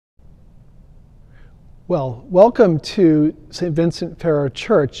Well, welcome to St. Vincent Ferrer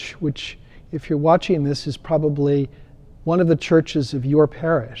Church, which, if you're watching this, is probably one of the churches of your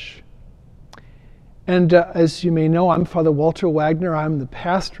parish. And as you may know, I'm Father Walter Wagner. I'm the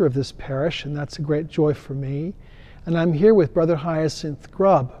pastor of this parish, and that's a great joy for me. And I'm here with Brother Hyacinth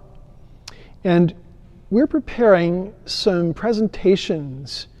Grubb. And we're preparing some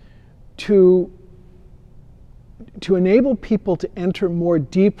presentations to enable people to enter more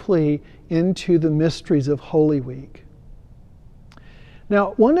deeply into the mysteries of Holy Week.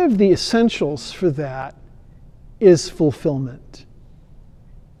 Now, one of the essentials for that is fulfillment.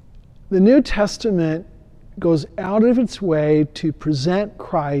 The New Testament goes out of its way to present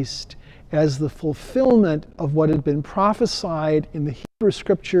Christ as the fulfillment of what had been prophesied in the Hebrew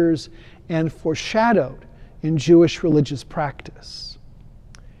Scriptures and foreshadowed in Jewish religious practice.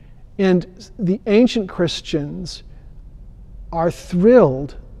 And the ancient Christians are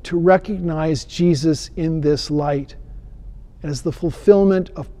thrilled to recognize Jesus in this light as the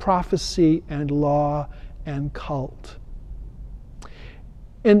fulfillment of prophecy and law and cult.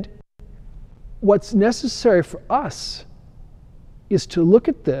 And what's necessary for us is to look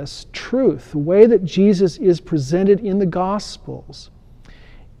at this truth, the way that Jesus is presented in the Gospels,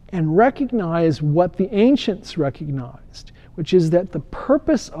 and recognize what the ancients recognized, which is that the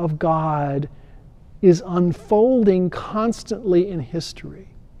purpose of God is unfolding constantly in history.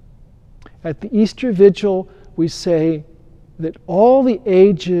 At the Easter Vigil, we say that all the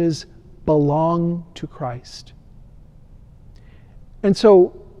ages belong to Christ. And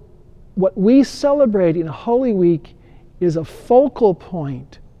so what we celebrate in Holy Week is a focal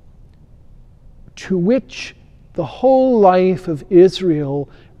point to which the whole life of Israel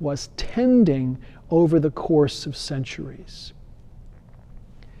was tending over the course of centuries.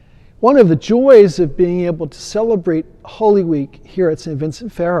 One of the joys of being able to celebrate Holy Week here at St.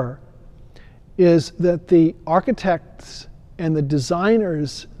 Vincent Ferrer is that the architects and the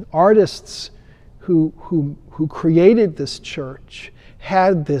designers, artists who created this church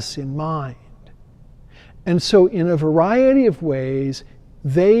had this in mind. And so in a variety of ways,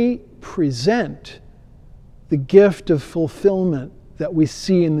 they present the gift of fulfillment that we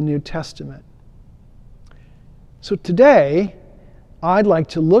see in the New Testament. So today, I'd like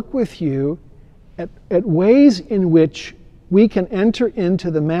to look with you at ways in which we can enter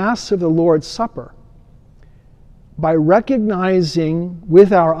into the Mass of the Lord's Supper by recognizing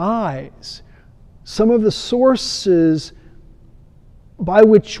with our eyes some of the sources by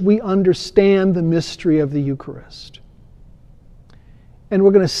which we understand the mystery of the Eucharist. And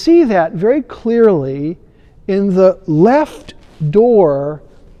we're going to see that very clearly in the left door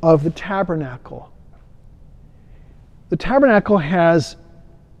of the tabernacle. The tabernacle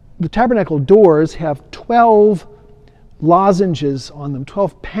doors have 12 lozenges on them,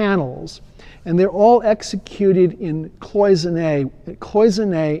 12 panels, and they're all executed in cloisonné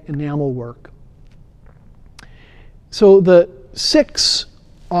enamel work. So the 6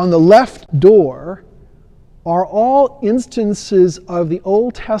 on the left door are all instances of the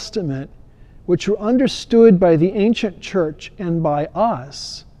Old Testament which were understood by the ancient church and by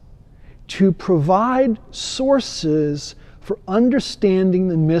us to provide sources for understanding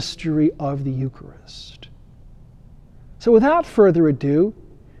the mystery of the Eucharist. So without further ado,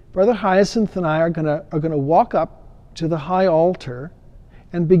 Brother Hyacinth and I are going to walk up to the high altar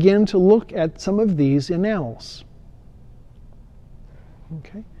and begin to look at some of these enamels.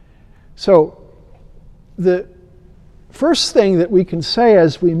 Okay? So the first thing that we can say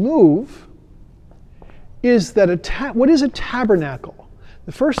as we move is that what is a tabernacle?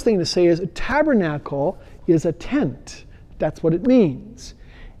 The first thing to say is a tabernacle is a tent. That's what it means.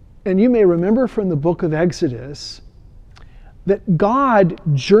 And you may remember from the book of Exodus that God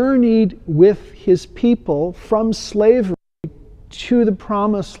journeyed with his people from slavery to the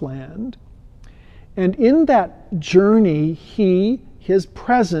promised land. And in that journey, his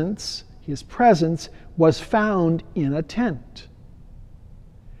presence was found in a tent.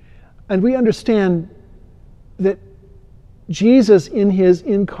 And we understand that Jesus, in his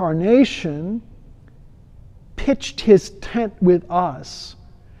incarnation, pitched his tent with us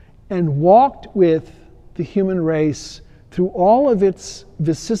and walked with the human race through all of its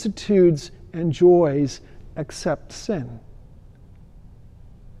vicissitudes and joys except sin.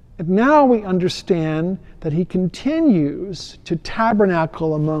 And now we understand that he continues to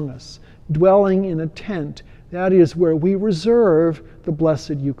tabernacle among us, dwelling in a tent. That is where we reserve the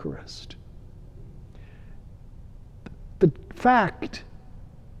Blessed Eucharist. The fact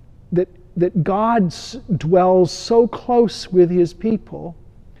that God dwells so close with his people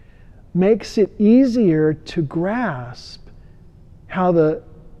makes it easier to grasp how the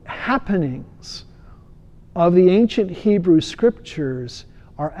happenings of the ancient Hebrew scriptures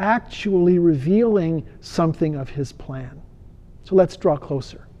are actually revealing something of his plan. So let's draw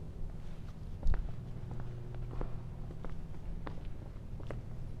closer.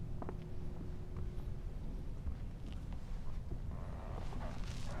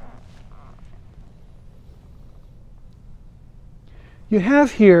 You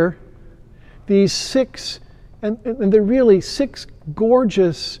have here these six, and they're really six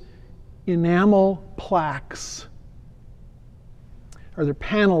gorgeous enamel plaques, or they're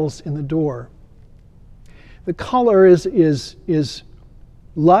panels in the door. The color is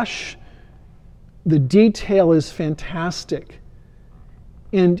lush. The detail is fantastic.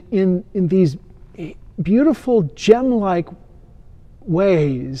 And in these beautiful gem-like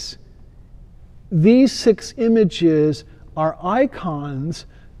ways, these six images are icons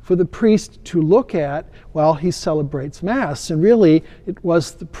for the priest to look at while he celebrates Mass. And really, it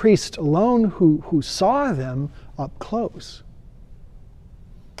was the priest alone who saw them up close.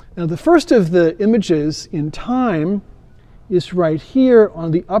 Now, the first of the images in time is right here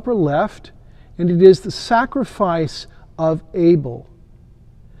on the upper left, and it is the sacrifice of Abel.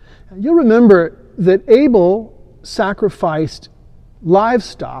 Now, you'll remember that Abel sacrificed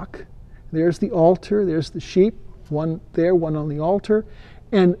livestock. There's the altar, there's the sheep, one there, one on the altar.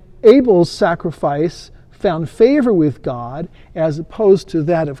 And Abel's sacrifice found favor with God as opposed to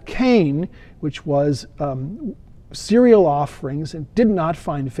that of Cain, which was cereal offerings and did not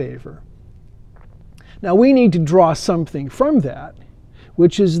find favor. Now we need to draw something from that,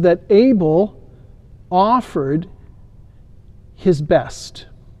 which is that Abel offered his best.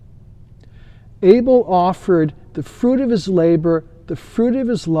 Abel offered the fruit of his labor, the fruit of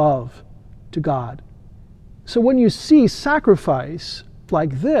his love to God. So when you see sacrifice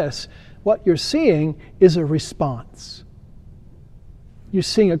like this, what you're seeing is a response. You're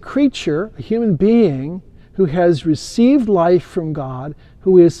seeing a creature, a human being, who has received life from God,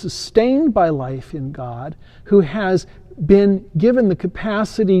 who is sustained by life in God, who has been given the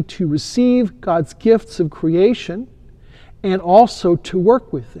capacity to receive God's gifts of creation and also to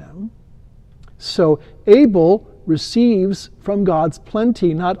work with them. So Abel receives from God's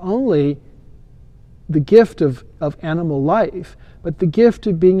plenty not only the gift of animal life, but the gift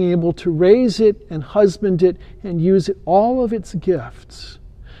of being able to raise it and husband it and use it, all of its gifts.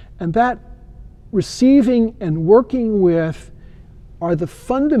 And that receiving and working with are the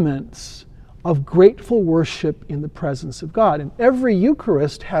fundaments of grateful worship in the presence of God. And every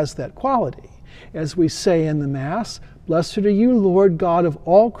Eucharist has that quality. As we say in the Mass, "Blessed are you, Lord God of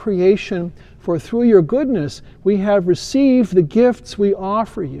all creation, for through your goodness we have received the gifts we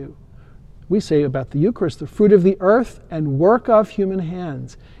offer you." We say about the Eucharist, the fruit of the earth and work of human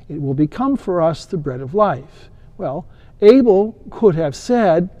hands. It will become for us the bread of life. Well, Abel could have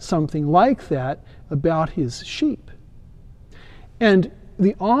said something like that about his sheep. And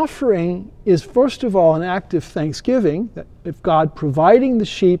the offering is, first of all, an act of thanksgiving, that if God providing the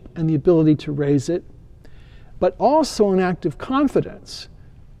sheep and the ability to raise it, but also an act of confidence.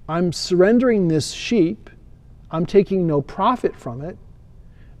 I'm surrendering this sheep. I'm taking no profit from it,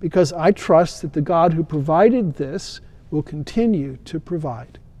 because I trust that the God who provided this will continue to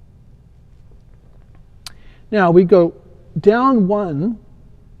provide. Now we go down one,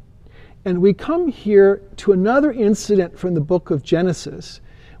 and we come here to another incident from the book of Genesis,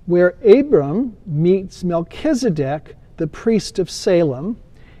 where Abram meets Melchizedek, the priest of Salem,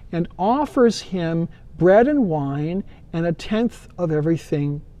 and offers him bread and wine and a tenth of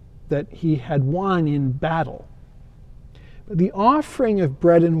everything that he had won in battle. The offering of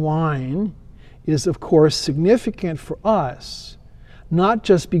bread and wine is, of course, significant for us, not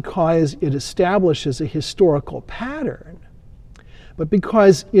just because it establishes a historical pattern, but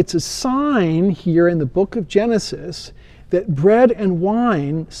because it's a sign here in the book of Genesis that bread and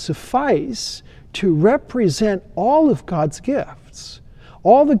wine suffice to represent all of God's gifts,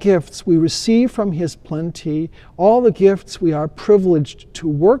 all the gifts we receive from His plenty, all the gifts we are privileged to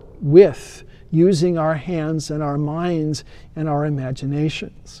work with, using our hands and our minds and our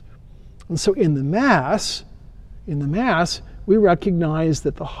imaginations. And so in the Mass, we recognize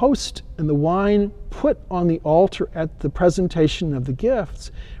that the host and the wine put on the altar at the presentation of the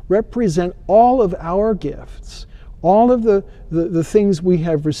gifts represent all of our gifts, all of the things we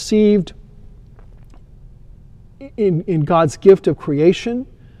have received in God's gift of creation,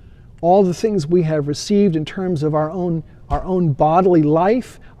 all the things we have received in terms of our own bodily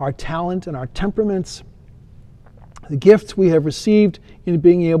life, our talent and our temperaments, the gifts we have received in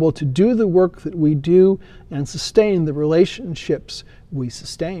being able to do the work that we do and sustain the relationships we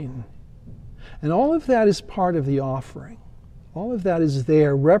sustain. And all of that is part of the offering. All of that is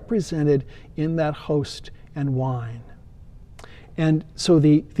there represented in that host and wine. And so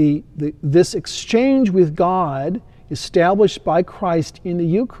this exchange with God, established by Christ in the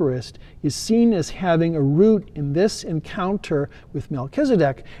Eucharist, is seen as having a root in this encounter with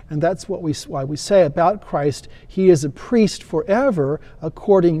Melchizedek. And that's why we say about Christ, he is a priest forever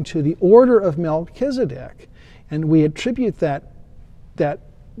according to the order of Melchizedek. And we attribute that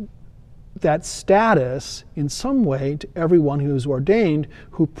status in some way to everyone who is ordained,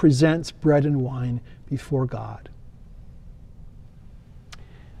 who presents bread and wine before God.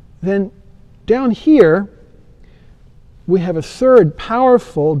 Then down here, we have a third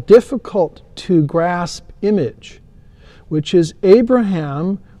powerful, difficult to grasp image, which is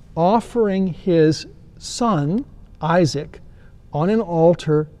Abraham offering his son, Isaac, on an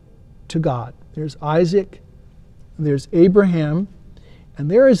altar to God. There's Isaac, there's Abraham,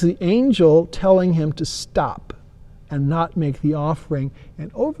 and there is the angel telling him to stop and not make the offering.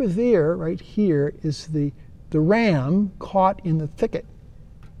 And over there, right here, is the ram caught in the thicket,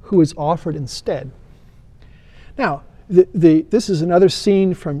 who is offered instead. Now, this is another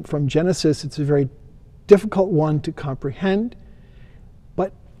scene from Genesis. It's a very difficult one to comprehend.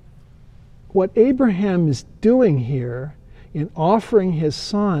 But what Abraham is doing here in offering his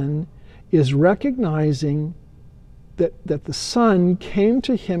son is recognizing that the son came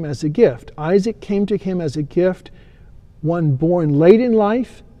to him as a gift. Isaac came to him as a gift, one born late in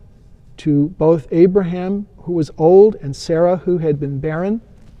life to both Abraham, who was old, and Sarah, who had been barren.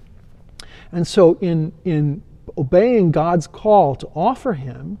 And so in obeying God's call to offer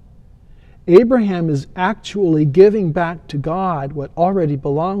him, Abraham is actually giving back to God what already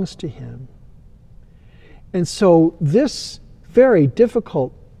belongs to him. And so this very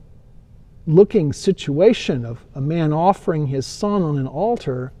difficult looking situation of a man offering his son on an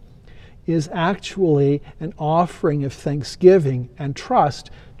altar is actually an offering of thanksgiving and trust,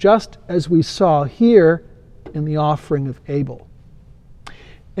 just as we saw here in the offering of Abel.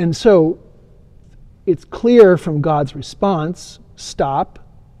 And so it's clear from God's response, stop,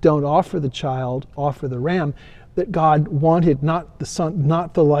 don't offer the child, offer the ram, that God wanted not the son,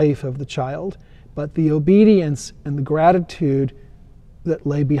 not the life of the child, but the obedience and the gratitude that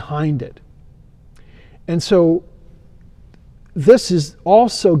lay behind it. And so this is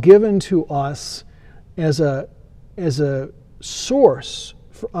also given to us as a source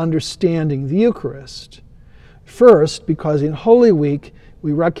for understanding the Eucharist. First, because in Holy Week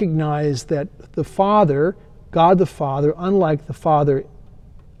we recognize that the Father, God the Father, unlike the father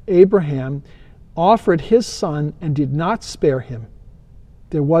Abraham, offered his son and did not spare him.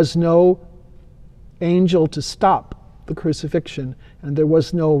 There was no angel to stop the crucifixion, and there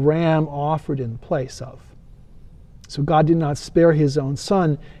was no ram offered in place of. So God did not spare his own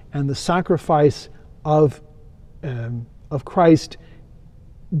son, and the sacrifice of Christ,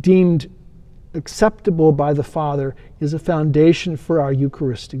 deemed acceptable by the Father, is a foundation for our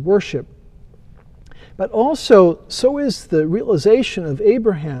Eucharistic worship. But also, so is the realization of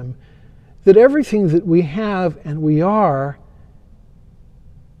Abraham that everything that we have and we are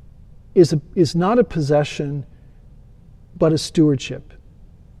is not a possession, but a stewardship.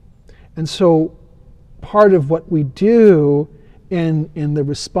 And so part of what we do in the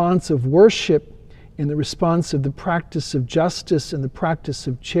response of worship, in the response of the practice of justice and the practice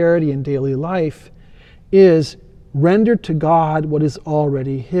of charity in daily life, is render to God what is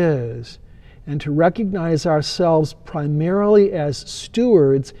already his, and to recognize ourselves primarily as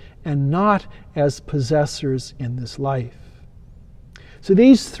stewards and not as possessors in this life. So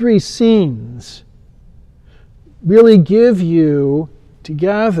these three scenes really give you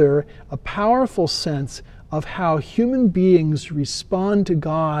together a powerful sense of how human beings respond to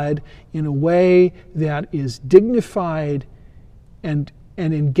God in a way that is dignified and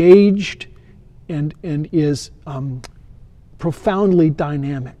engaged and is profoundly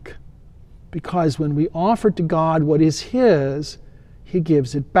dynamic. Because when we offer to God what is his, he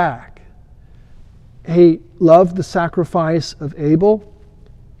gives it back. He loved the sacrifice of Abel.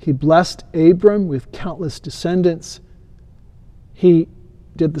 He blessed Abram with countless descendants. He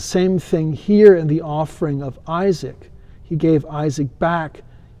did the same thing here in the offering of Isaac. He gave Isaac back,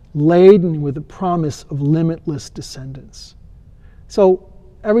 laden with the promise of limitless descendants. So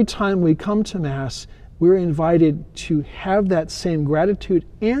every time we come to Mass, we're invited to have that same gratitude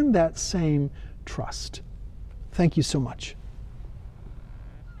and that same trust. Thank you so much.